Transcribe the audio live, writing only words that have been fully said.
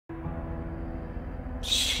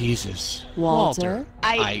Jesus. Walter?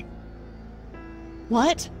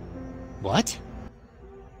 What? What?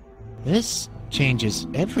 This changes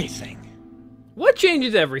everything. What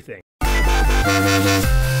changes everything?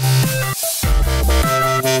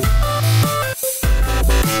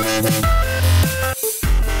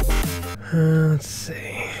 Let's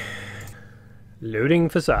see. Loading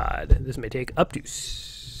facade. This may take up to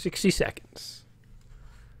 60 seconds.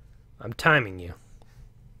 I'm timing you.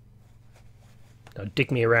 Now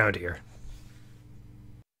dick me around here.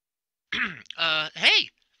 Hey,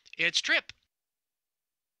 it's Trip.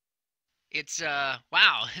 It's,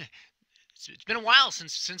 wow. It's been a while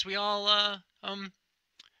since we all,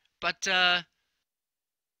 but,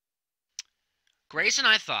 Grace and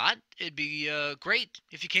I thought it'd be, great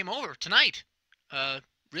if you came over tonight.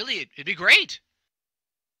 Really, it'd be great.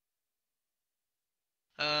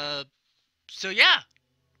 So yeah,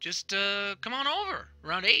 just, come on over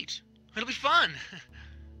around 8. It'll be fun.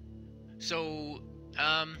 So,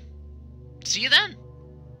 see you then,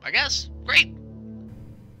 I guess. Great.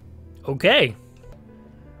 Okay.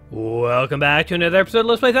 Welcome back to another episode of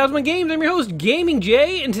Let's Play 1001 Games. I'm your host, Gaming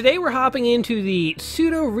Jay, and today we're hopping into the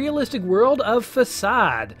pseudo-realistic world of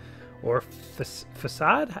Façade. Or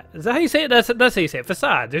Façade? Is that how you say it? That's how you say it.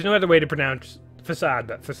 Façade. There's no other way to pronounce Façade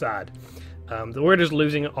but Façade. The word is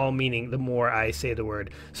losing all meaning the more I say the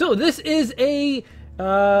word. So this is a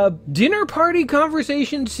dinner party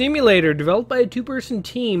conversation simulator developed by a two-person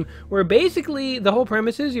team where basically the whole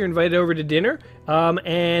premise is you're invited over to dinner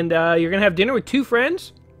and you're going to have dinner with two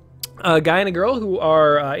friends, a guy and a girl who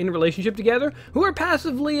are in a relationship together, who are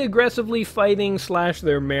passively aggressively fighting /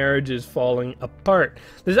 their marriage is falling apart.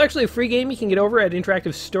 There's actually a free game you can get over at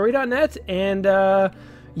interactivestory.net, and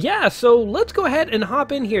yeah, so let's go ahead and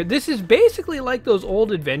hop in here. This is basically like those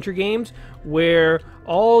old adventure games where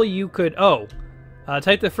all you could...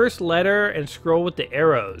 type the first letter and scroll with the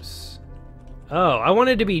arrows. Oh, I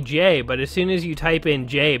wanted to be J, but as soon as you type in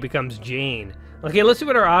J, it becomes Jane. Okay, let's see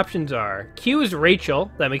what our options are. Q is Rachel.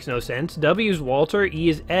 That makes no sense. W is Walter. E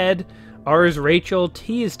is Ed. R is Rachel.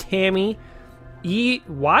 T is Tammy.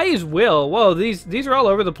 Y is Will. Whoa, these are all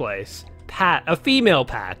over the place. Pat, a female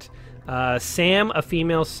Pat. Sam, a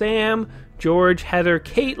female Sam. George, Heather,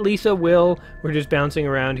 Kate, Lisa, Will. We're just bouncing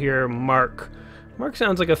around here. Mark. Mark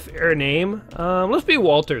sounds like a fair name. Let's be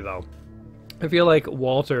Walter, though. I feel like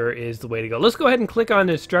Walter is the way to go. Let's go ahead and click on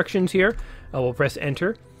instructions here. We'll press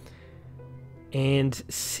enter and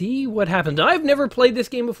see what happens. Now, I've never played this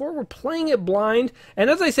game before. We're playing it blind. And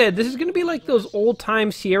as I said, this is going to be like those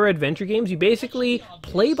old-time Sierra adventure games. You basically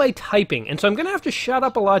play by typing. And so I'm going to have to shut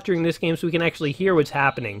up a lot during this game so we can actually hear what's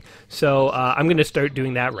happening. So I'm going to start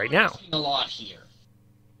doing that right now. A lot here.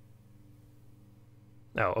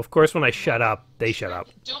 Oh, of course, when I shut up, they shut up.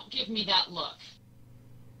 Don't give me that look.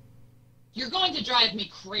 You're going to drive me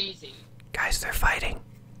crazy. Guys, they're fighting.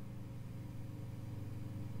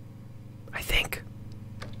 I think.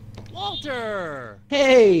 Walter!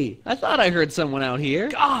 Hey, I thought I heard someone out here.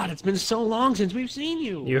 God, it's been so long since we've seen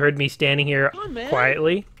you. You heard me standing here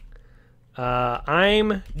quietly.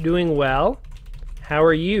 I'm doing well. How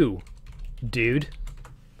are you, dude?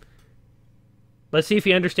 Let's see if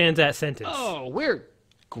he understands that sentence. Oh, we're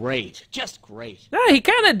great. Just great. Ah, he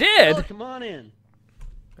kind of did. Oh, come on in.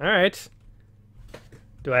 All right.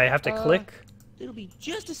 Do I have to click? It'll be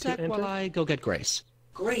just a sec while I go get Grace.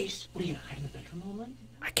 Grace, what are you hiding in the bedroom all night?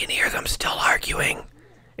 I can hear them still arguing.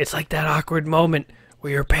 It's like that awkward moment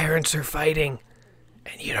where your parents are fighting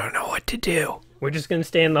and you don't know what to do. We're just going to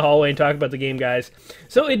stay in the hallway and talk about the game, guys.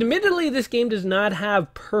 So, admittedly, this game does not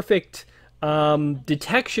have perfect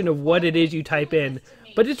detection of what it is you type in,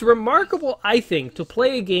 but it's remarkable, I think, to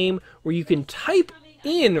play a game where you can type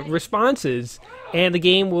in responses and the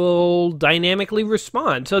game will dynamically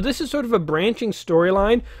respond. So this is sort of a branching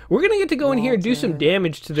storyline. We're going to get to go in here and do some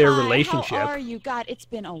damage to their relationship. How are you? God, it's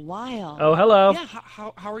been a while. Oh, hello. Yeah,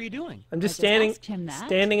 how are you doing? I'm just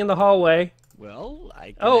standing in the hallway. Well,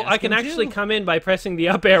 I can actually come in by pressing the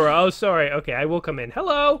up arrow. Oh, sorry. Okay, I will come in.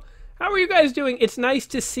 Hello. How are you guys doing? It's nice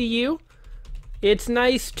to see you. It's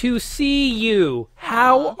nice to see you.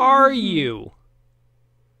 How are you?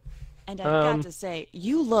 And I've got to say,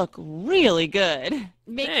 you look really good.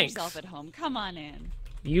 Make Thanks. yourself at home. Come on in.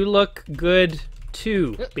 You look good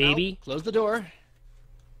too, baby. No, close the door.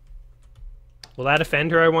 Will that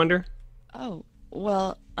offend her, I wonder? Oh,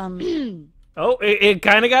 well, Oh, it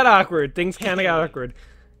kind of got awkward. Things kind of got awkward.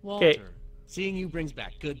 Walter, seeing you brings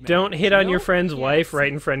back good memories. Don't hit on your friend's wife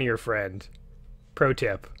right in front of your friend. Pro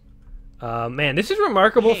tip. Man, this is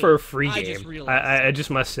remarkable for a free game. I just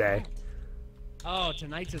must say. Oh,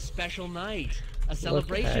 tonight's a special night. A Look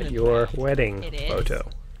celebration. at your wedding photo.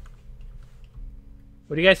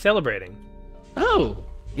 What are you guys celebrating? Oh,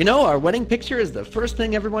 you know, our wedding picture is the first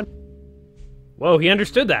thing everyone... Whoa, he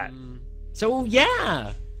understood that. So,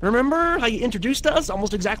 yeah. Remember how you introduced us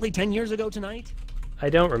almost exactly 10 years ago tonight? I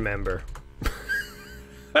don't remember.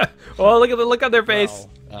 Oh, look at the look on their face.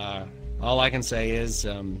 Well, all I can say is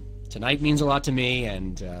tonight means a lot to me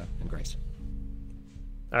and Grace.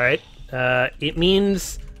 All right. It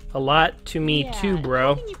means a lot to me too,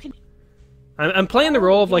 bro. I'm playing the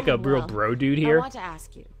role of like a real bro dude I here. want to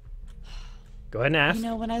ask you. Go ahead and ask. You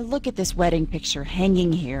know, when I look at this wedding picture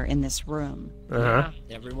hanging here in this room, Uh-huh.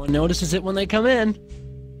 Everyone notices it when they come in.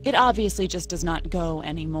 it obviously just does not go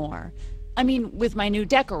anymore. I mean, with my new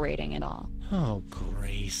decorating and all. Oh,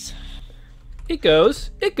 Grace. It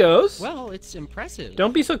goes. It goes. Well, it's impressive.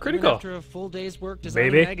 Don't be so Even critical. after a full day's work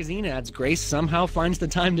designing Baby. magazine ads, Grace somehow finds the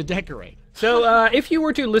time to decorate. So, if you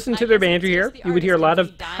were to listen to their guess banter it's here, just the you would hear a lot of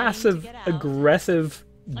artist dying to passive, get out. aggressive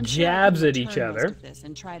I'm sure I jabs can at each return most other. of this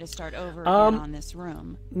and try to start over again on this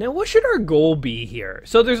room. Now, what should our goal be here?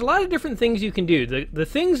 So there's a lot of different things you can do. The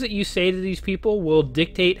things that you say to these people will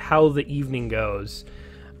dictate how the evening goes.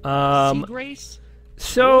 See, Grace?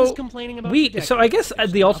 So Always complaining about the so I guess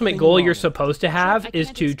decorations. the ultimate Nothing goal wrong you're with it. supposed to have I is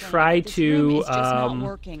can't to explain try it. This room to is just not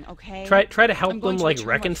working, okay? try to help I'm going them to like return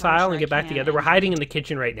what reconcile furniture and get I back can together. We're and- hiding in the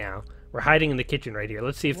kitchen right now. We're hiding in the kitchen right here.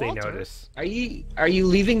 Let's see if they Walter, notice. Are you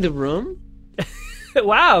leaving the room?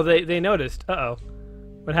 Wow, they noticed. Uh-oh.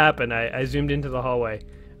 What happened? I zoomed into the hallway.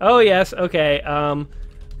 Oh, yes. Okay.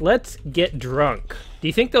 Let's get drunk. Do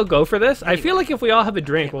you think they'll go for this? I feel like if we all have a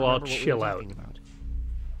drink, we'll all Remember what we were chill out. talking about.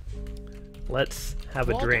 Let's have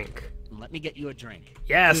a Walter, drink. Let me get you a drink.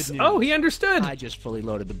 Yes. Good Oh, news. he understood. I just fully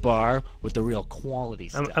loaded the bar with the real quality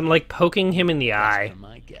stuff. I'm like poking him in the That's eye. for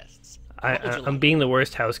my guests. I, What would you I'm like? being the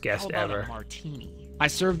worst house How guest about ever. a martini? I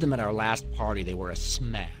served them at our last party. They were a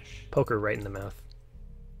smash. Poker right in the mouth.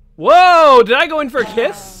 Whoa! Did I go in for a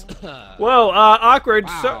kiss? Whoa! Awkward.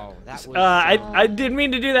 Wow, that was, I didn't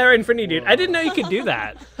mean to do that right in front of you, dude. I didn't know you could do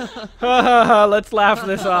that. Ha ha ha! Let's laugh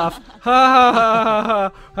this off. Ha ha ha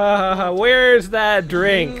ha ha ha! Where's that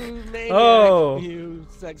drink? Maniac, Oh. you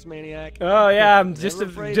sex maniac. Oh yeah, I'm just Never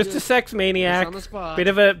a afraid to- sex maniac. on the spot. Bit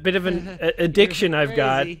of an addiction I've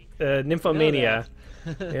got. crazy. Nymphomania.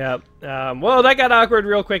 Yeah. Well, that got awkward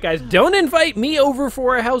real quick, guys. Don't invite me over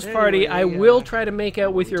for a house party. I Anyway, will try to make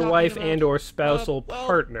out with your talking wife about? and/or spousal Well,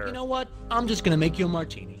 partner. You know what? I'm just gonna make you a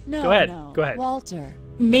martini. No, Go ahead, no. go ahead. Walter,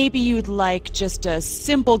 maybe you'd like just a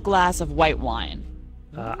simple glass of white wine.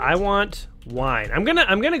 I want wine. I'm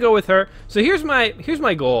gonna go with her. So here's my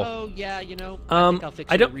goal. Oh yeah, you know. I think I'll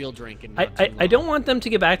fix I you a don't- real drink. And I don't want them to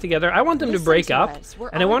get back together. I want them to Listen break to up, us. We're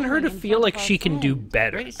and I want her to arguing in feel front like of she our can do friends.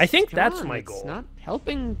 better. I think that's my It's goal. not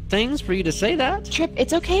helping things for you to say that. Trip,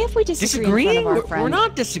 it's okay if we disagree in Disagreeing? front of our We're friends.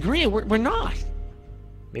 not disagreeing. We're not.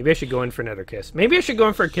 Maybe I should go in for another kiss. Maybe I should go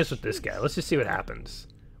in for a kiss with this guy. Let's just see what happens.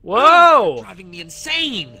 Whoa! Driving me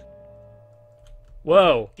insane.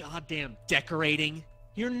 Whoa! Goddamn decorating.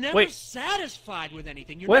 You're never Wait. satisfied with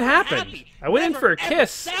anything. You're What never happened? happy. I went in Never, for a ever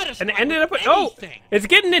kiss satisfied and it ended with up with anything. it's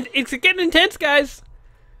getting intense, guys.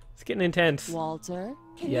 It's getting intense. Walter,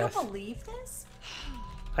 Can Yes. you believe this?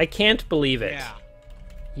 I can't believe it. Yeah.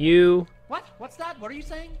 You What? What's that? What are you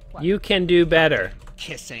saying? What? you can do better.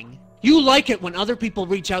 Kissing. You like it when other people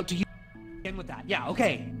reach out to you. In with that. Yeah,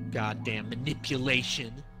 okay. Goddamn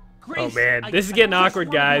manipulation. Oh Grace, man, I- this is I getting just awkward,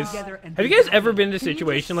 wanna be guys. together and Have you be guys happy. ever been in a Can you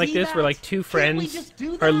situation just like see this where that? like two Can't we friends just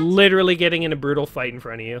do are that? literally getting in a brutal fight in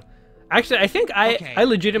front of you? Actually, I think Okay, I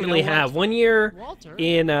legitimately you know what? have. One year Walter,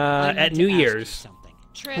 in I need at to New ask you Year's. something.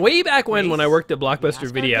 Trip, Way back when I Grace, worked at we Blockbuster ask our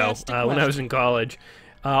Video, guest a when I was question. in college,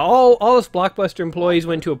 all us Blockbuster employees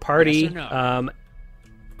went to a party Yes or no?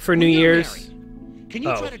 for New When you're Year's. married, can you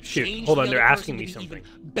Oh, try to shoot. change Hold the on, they're other asking person me to be even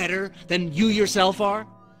something. better than you yourself are?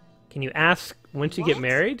 Can you ask once you get What?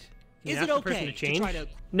 married? Can you Is ask it the person okay to to change? try to-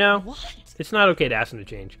 No, What? it's not okay to ask them to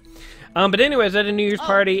change. But anyways, at a New Year's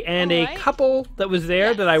party, and a alright. couple that was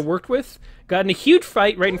there that I worked with got in a huge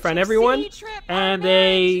fight right in front of everyone, and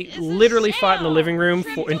they literally fought in the living room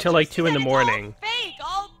until like 2 in the morning. Fake,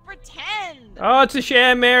 all pretend. Oh, it's a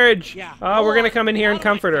sham marriage. Yeah. Oh, we're go gonna on, come in here and out of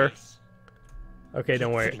my comfort her. face. Okay,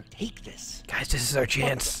 don't worry, Freaking take this. guys. This is our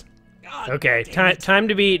chance. God Okay, damn it. time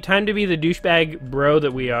to be the douchebag bro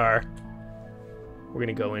that we are. We're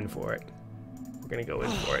gonna go in for it. We're gonna go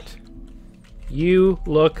in for it. You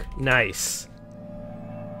look nice.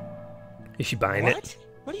 Is she buying it? What?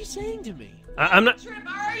 What are you saying to me? I'm not. Trip,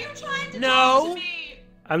 are you trying to No. talk to me?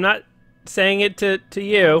 I'm not saying it to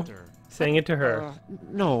you. Walter. Saying it to her.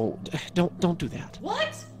 No, don't do that.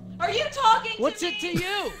 What? Are you talking What's to me? it to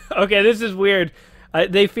you? Okay, this is weird.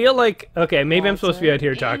 They feel like, okay, maybe I'm supposed to be Walter, out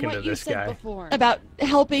here and talking what to you this said guy. before about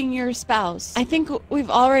helping your spouse. I think we've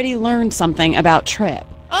already learned something about Trip.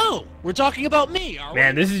 Oh, we're talking about me, are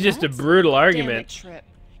Man, we? this is just a What? brutal Damn it, argument. Trip.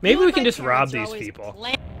 Maybe You we and can my just rob parents are these always people.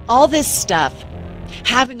 all this stuff,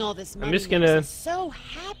 having all this money. just makes gonna- us so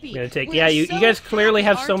happy. I'm gonna take. We're Yeah, you so guys clearly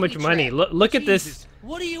happy, have so aren't much we, money. Trip? Look at this. Jesus,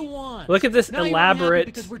 what do you want? Look at this Now you're unhappy elaborate,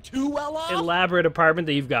 because we're too well off? elaborate apartment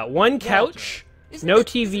that you've got. One couch, Isn't no that-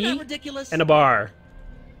 TV, isn't that ridiculous? and a bar.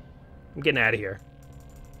 I'm getting out of here.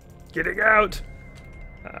 Getting out.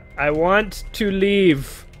 I want to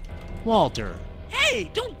leave. Walter.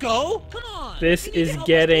 Hey, don't go! Come on! This You need to is help us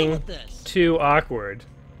deal getting with this. too awkward.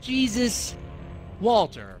 Jesus.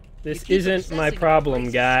 Walter. This you keep isn't obsessing my over problem,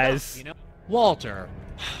 crazy guys. stuff, you know? Walter.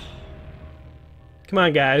 Come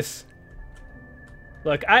on, guys.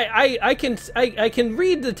 Look, I can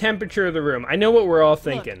read the temperature of the room. I know what we're all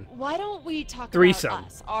thinking. Look, why don't we talk Threesome. about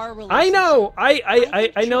us, our I relationship? know. I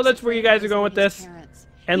think know Trip's that's where you afraid guys are of going with his this. parents.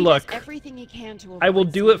 And He look, does everything he can to I will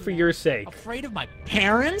avoid do it seeing for them. your sake. Afraid of my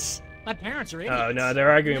parents? My parents are idiots. Oh no, they're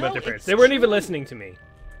arguing about No, their parents. it's They weren't even true. listening to me.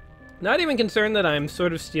 Not even concerned that I'm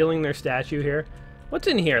sort of stealing their statue here. What's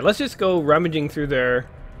in here? Let's just go rummaging through their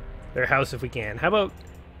house if we can. How about...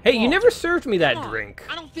 Hey, you Walter, never served me that Come on. drink.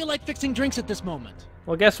 I don't feel like fixing drinks at this moment.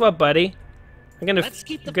 Well, guess what, buddy? I'm gonna, Let's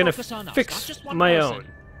keep the gonna focus on us, not fix just one my person. own.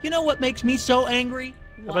 You know what makes me so angry?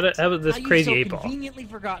 How about this How crazy you've 8 so ball? conveniently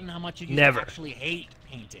forgotten how much you used Never. to actually hate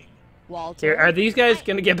painting. Walter. Here, are these guys I-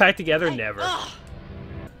 gonna get back together? I- Never. Ugh.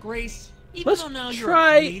 Grace, even Let's though now you're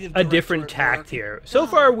try creative a director different at tact work, here. So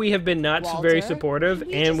far, we have been not very Walter, supportive,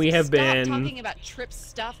 can and we just have stop been talking about Trip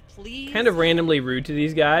stuff, please. kind of randomly rude to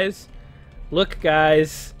these guys. Look,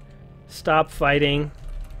 guys, stop fighting.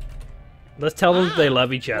 Let's tell them that they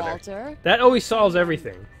love each other. Walter, That always solves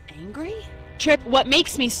everything. angry? Trip, what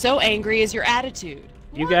makes me so angry is your attitude.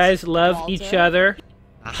 You guys love each Walter? other.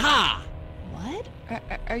 Aha! What?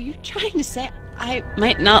 Are you trying to say I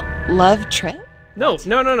might not love Trip? No,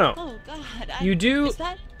 no, no, no. Oh God! You do-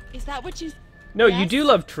 Is that what you? No, you Yes? do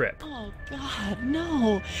love Trip. Oh God,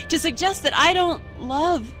 no! To suggest that I don't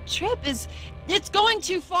love Trip it's going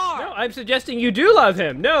too far. No, I'm suggesting you do love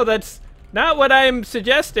him. No, that's not what I'm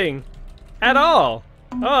suggesting at all.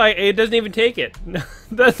 Oh, it doesn't even take it.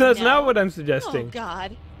 that's No. not what I'm Oh suggesting.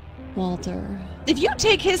 God, Walter! If you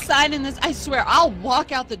take his side in this, I swear I'll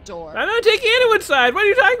walk out the door. I'm not taking anyone's side. What are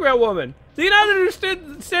you talking about, woman? Do you not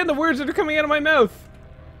understand the words that are coming out of my mouth?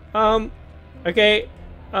 Okay.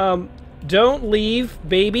 Don't leave,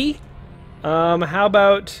 baby. How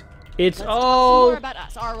about it's Let's talk some all more about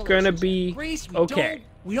us, our gonna relationship. be Grace, okay.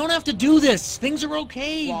 we don't have to do this. Things are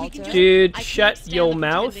okay. We Walter, can just... Dude, I can't shut stand your the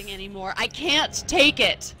mouth. pretending anymore. I can't take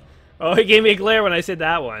it. Oh, he gave me a glare when I said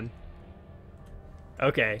that one.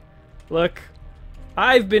 Okay. Look,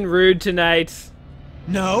 I've been rude tonight.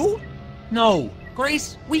 No? No.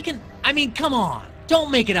 Grace, we can... I mean, come on. Don't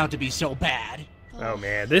make it out to be so bad. Oh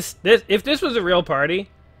man, this if this was a real party,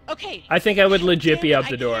 Okay. I think I would legit damn be it, out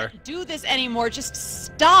the door. I can't do this anymore. Just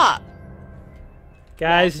stop.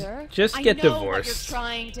 Guys, Walter, just I get know what divorced. you're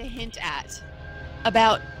trying to hint at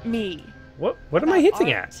about me. What am I about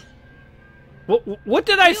hinting art. at? What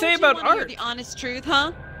did I Don't say you about wanna hear art? the honest truth,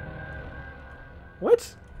 huh?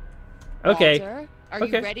 What? Okay. Walter, are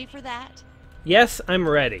Okay. you ready for that? Yes, I'm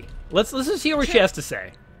ready. Let's just hear what she has to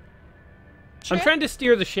say. I'm Trip? trying to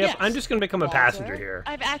steer the ship. Yes. I'm just going to become a Walter, passenger here.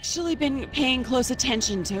 I've actually been paying close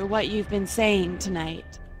attention to what you've been saying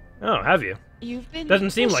tonight. Oh, have you? You've been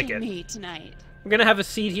Doesn't seem like pushing it. me tonight, I'm going to have a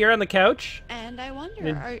seat here on the couch. and I wonder,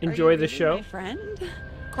 En- are enjoy you the really show? my friend?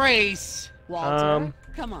 Grace. Walter,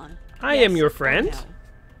 come on. I Yes am your or friend.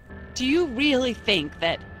 no? Do you really think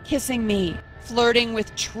that kissing me, flirting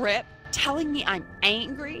with Trip, telling me I'm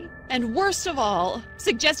angry, and worst of all,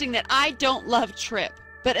 suggesting that I don't love Trip,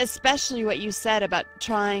 but especially what you said about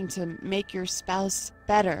trying to make your spouse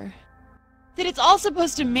better, that it's all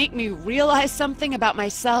supposed to make me realize something about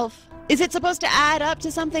myself? Is it supposed to add up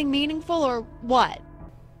to something meaningful, or what?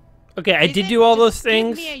 Okay, I Is did it? do all those Just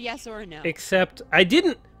things, Give me a yes or a no. except I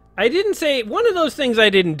didn't say one of those things I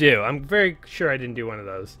didn't do. I'm very sure I didn't do one of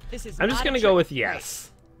those. This is I'm just not going a to go trick. with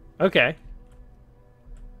yes. Okay.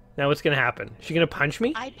 Now what's going to happen? Is she going to punch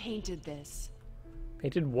me? I painted this.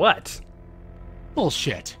 Painted what?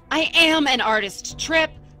 Bullshit. I am an artist,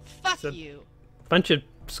 Trip. Fuck So- you. Bunch of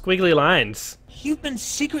squiggly lines. You've been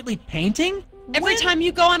secretly painting? Every When? time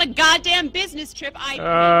you go on a goddamn business trip, I paint.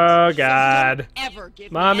 Oh, So God. don't ever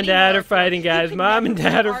give me Mom and any Dad more are of fighting, your- you guys. can Mom never and be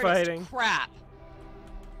Dad an are artist fighting. Crap.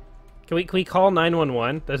 Can we call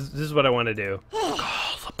 911? This is what I want to do. Call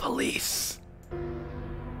the police.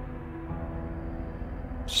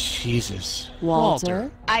 Jesus.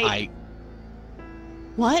 Walter,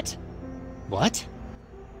 What? What?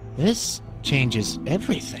 This changes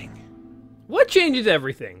everything. What changes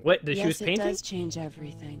everything? What, she was Yes, it painting? does change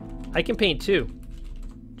everything. I can paint too.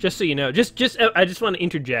 Just so you know. I just want to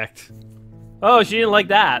interject. Oh, she didn't like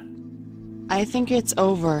that. I think it's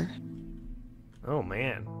over. Oh,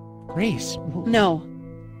 man. Grace, No.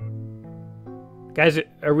 Guys,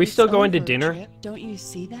 are we still It's going to over, dinner? Trip. Don't you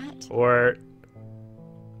see that? Or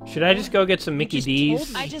should I just go get some Mickey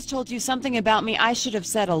D's? I just told you something about me I should have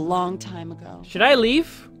said a long time ago. Should I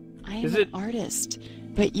leave? I am Is an it- artist,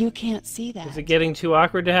 but you can't see that. Is it getting too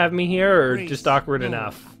awkward to have me here, or Grace, just awkward no.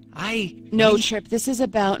 enough? No, Trip, this is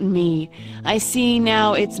about me. I see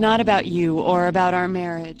now it's not about you or about our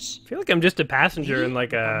marriage. I feel like I'm just a passenger in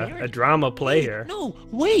like a drama play here. No,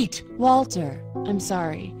 wait! Walter, I'm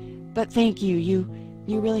sorry, but thank you.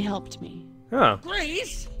 You really helped me. Oh,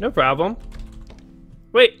 Grace! no problem.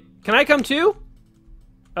 Wait, can I come too?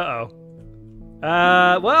 Uh-oh.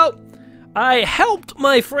 Well, I helped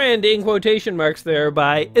my friend, in quotation marks there,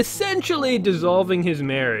 by essentially dissolving his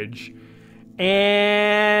marriage.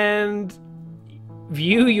 And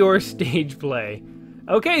view your stage play.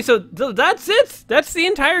 Okay, so that's it. That's the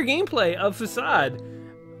entire gameplay of Façade.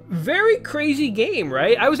 Very crazy game,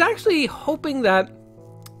 right? I was actually hoping that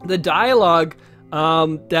the dialogue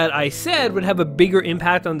that I said would have a bigger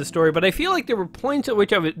impact on the story, but I feel like there were points at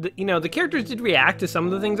which the characters did react to some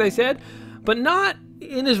of the things I said, but not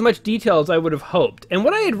in as much detail as I would have hoped. And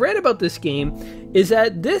what I had read about this game is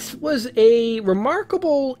that this was a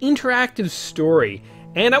remarkable interactive story,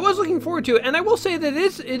 and I was looking forward to it. And I will say that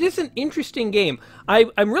it is an interesting game.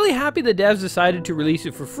 I'm really happy the devs decided to release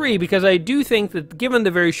it for free, because I do think that given the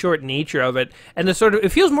very short nature of it, and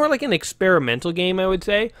it feels more like an experimental game, I would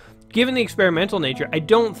say. Given the experimental nature, I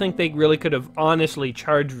don't think they really could have honestly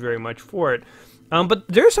charged very much for it. But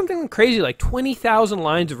there's something crazy like 20,000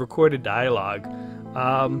 lines of recorded dialogue.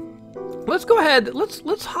 Let's go ahead.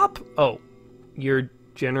 Let's hop. Oh, your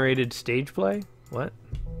generated stage play? What?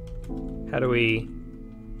 How do we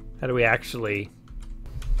actually?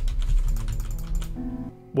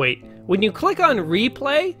 Wait. When you click on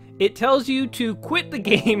replay, it tells you to quit the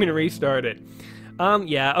game and restart it.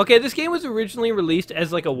 Yeah. Okay. This game was originally released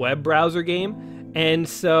as like a web browser game, and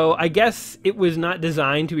so I guess it was not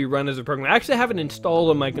designed to be run as a program. I actually have it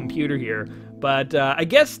installed on my computer here, but I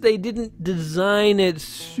guess they didn't design it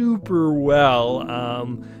super well.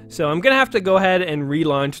 So I'm gonna have to go ahead and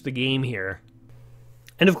relaunch the game here.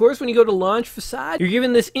 And of course, when you go to launch Façade, you're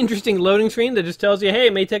given this interesting loading screen that just tells you, hey,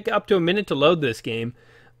 it may take up to a minute to load this game.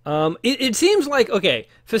 It seems like, okay,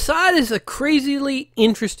 Façade is a crazily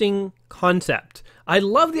interesting concept. I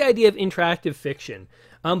love the idea of interactive fiction,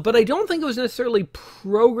 but I don't think it was necessarily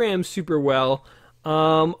programmed super well.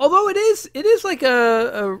 Although it is like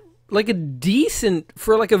a decent,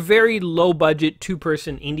 for like a very low budget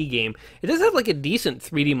 2-person indie game. It does have like a decent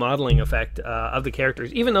 3D modeling effect of the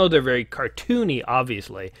characters, even though they're very cartoony,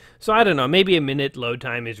 obviously. So I don't know, maybe a minute load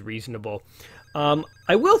time is reasonable.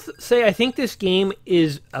 I will say I think this game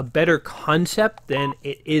is a better concept than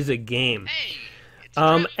it is a game. Hey,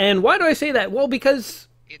 And why do I say that? Well, because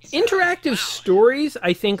interactive stories,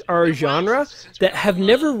 I think, are a genre that have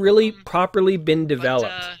never really properly been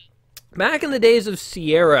developed. Back in the days of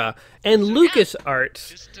Sierra and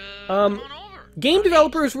LucasArts, game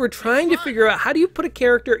developers were trying to figure out how do you put a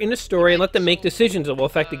character in a story and let them make decisions that will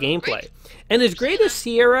affect the gameplay. And as great as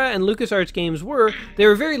Sierra and LucasArts games were, they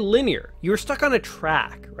were very linear. You were stuck on a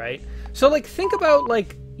track, right? So, like, think about,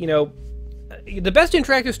 like, you know, the best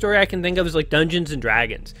interactive story I can think of is like Dungeons and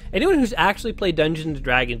Dragons. Anyone who's actually played Dungeons and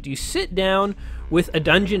Dragons, you sit down with a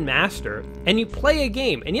dungeon master and you play a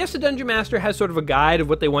game. And yes, the dungeon master has sort of a guide of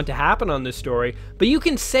what they want to happen on this story, but you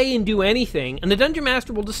can say and do anything, and the dungeon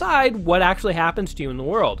master will decide what actually happens to you in the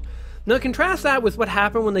world. Now contrast that with what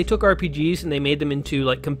happened when they took RPGs and they made them into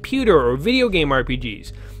like computer or video game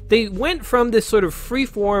RPGs. They went from this sort of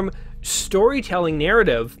free-form storytelling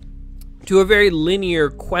narrative to a very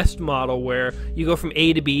linear quest model where you go from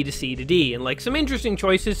A to B to C to D, and like some interesting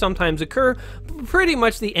choices sometimes occur, but pretty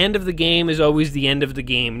much the end of the game is always the end of the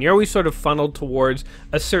game, and you're always sort of funneled towards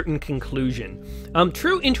a certain conclusion.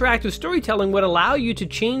 True interactive storytelling would allow you to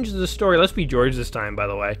change the story. Let's be George this time, by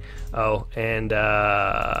the way. Oh, and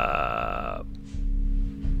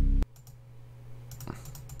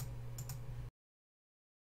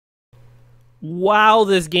wow,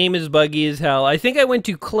 this game is buggy as hell. I think I went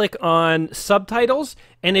to click on subtitles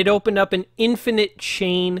and it opened up an infinite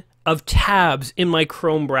chain of tabs in my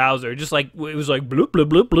Chrome browser. Just like, it was like bloop, bloop,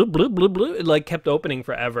 bloop, bloop, bloop, bloop, bloop. It like kept opening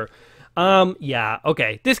forever. Yeah,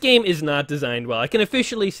 okay. This game is not designed well. I can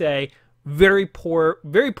officially say very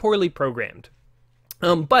poorly programmed.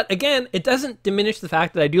 But again, it doesn't diminish the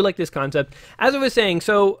fact that I do like this concept. As I was saying,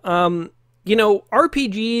 so, you know,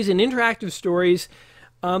 RPGs and interactive stories,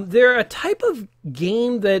 they're a type of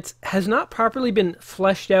game that has not properly been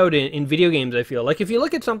fleshed out in video games, I feel. Like, if you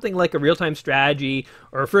look at something like a real-time strategy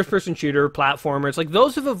or a first-person shooter, platformers, like,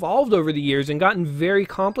 those have evolved over the years and gotten very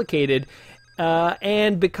complicated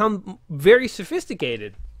and become very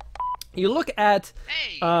sophisticated. You look at,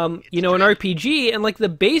 you know, an RPG, and like the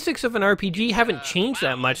basics of an RPG haven't changed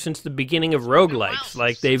that much since the beginning of roguelikes.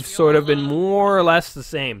 Like, they've sort of been more or less the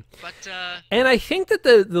same. And I think that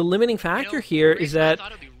the limiting factor here is that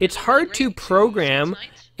it's hard to program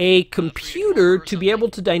a computer to be able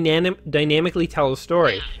to dynamically tell a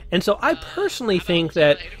story. And so I personally think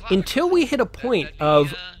that until we hit a point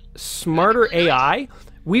of smarter AI,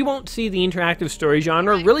 we won't see the interactive story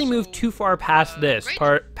genre really move too far past this,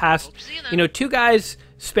 past, you know, two guys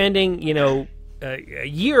spending, you know, a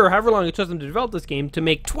year or however long it took them to develop this game to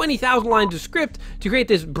make 20,000 lines of script to create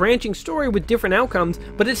this branching story with different outcomes,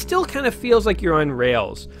 but it still kind of feels like you're on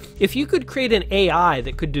rails. If you could create an AI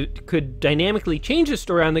that could dynamically change the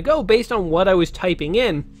story on the go based on what I was typing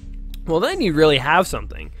in, well, then you really have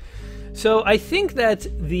something. So I think that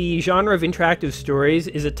the genre of interactive stories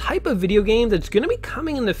is a type of video game that's going to be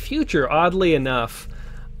coming in the future, oddly enough.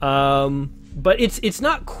 But it's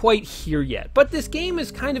not quite here yet. But this game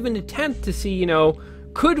is kind of an attempt to see, you know,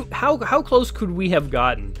 how close could we have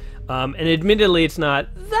gotten? And admittedly, it's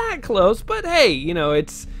not that close, but hey, you know,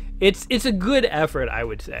 it's a good effort, I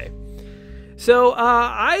would say. So,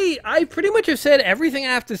 I pretty much have said everything I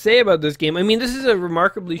have to say about this game. I mean, this is a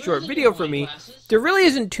remarkably short video for me. There really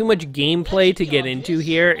isn't too much gameplay to get into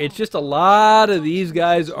here. It's just a lot of these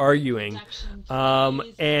guys arguing.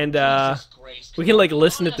 And we can, like,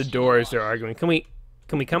 listen at the door as they're arguing. Can we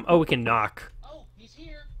come? Oh, we can knock.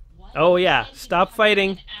 Oh, yeah. Stop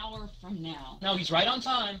fighting. No, he's right on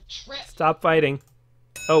time. Stop fighting.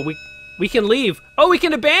 Oh, we can leave. Oh, we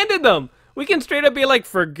can abandon them. We can straight up be like,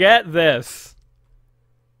 forget this.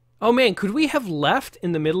 Oh man, could we have left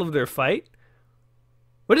in the middle of their fight?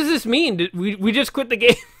 What does this mean? Did we just quit the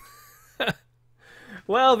game?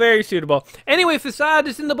 Well, very suitable. Anyway, Façade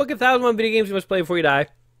is in the book of 1,001 video games you must play before you die.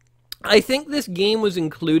 I think this game was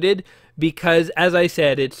included because, as I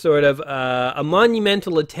said, it's sort of a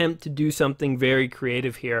monumental attempt to do something very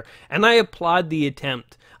creative here, and I applaud the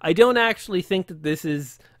attempt. I don't actually think that this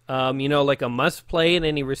is you know, like a must-play in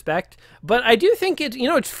any respect. But I do think it's, you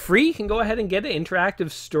know, it's free. You can go ahead and get it,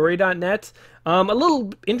 interactivestory.net. A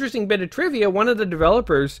little interesting bit of trivia, one of the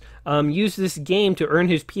developers used this game to earn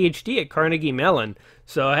his PhD at Carnegie Mellon.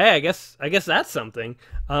 So, hey, I guess that's something.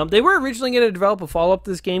 They were originally going to develop a follow-up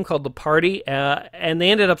to this game called The Party, and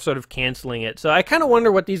they ended up sort of canceling it. So I kind of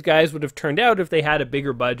wonder what these guys would have turned out if they had a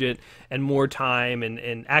bigger budget and more time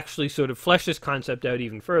and actually sort of flesh this concept out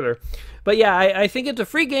even further. But yeah, I think it's a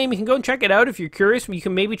free game. You can go and check it out if you're curious. You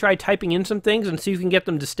can maybe try typing in some things and see if you can get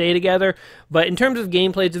them to stay together. But in terms of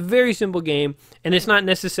gameplay, it's a very simple game, and it's not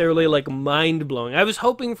necessarily like mind-blowing. I was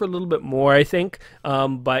hoping for a little bit more, I think,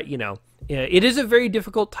 but you know, it is a very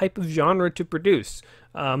difficult type of genre to produce.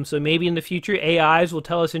 So maybe in the future AIs will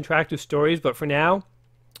tell us interactive stories, but for now,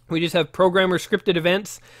 we just have programmer scripted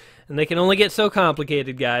events, and they can only get so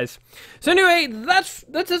complicated, guys. So anyway,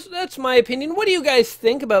 that's my opinion. What do you guys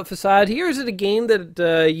think about Façade here? Is it a game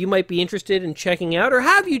that you might be interested in checking out, or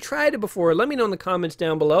have you tried it before? Let me know in the comments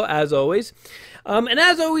down below, as always. And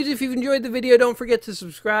as always, if you've enjoyed the video, don't forget to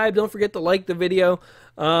subscribe. Don't forget to like the video,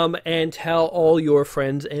 and tell all your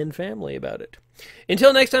friends and family about it.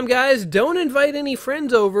 Until next time, guys, don't invite any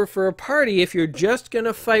friends over for a party if you're just going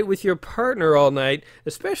to fight with your partner all night,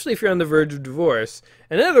 especially if you're on the verge of divorce.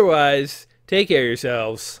 And otherwise, take care of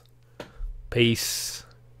yourselves. Peace.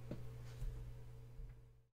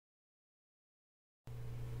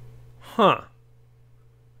 Huh.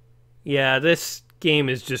 Yeah, this game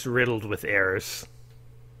is just riddled with errors.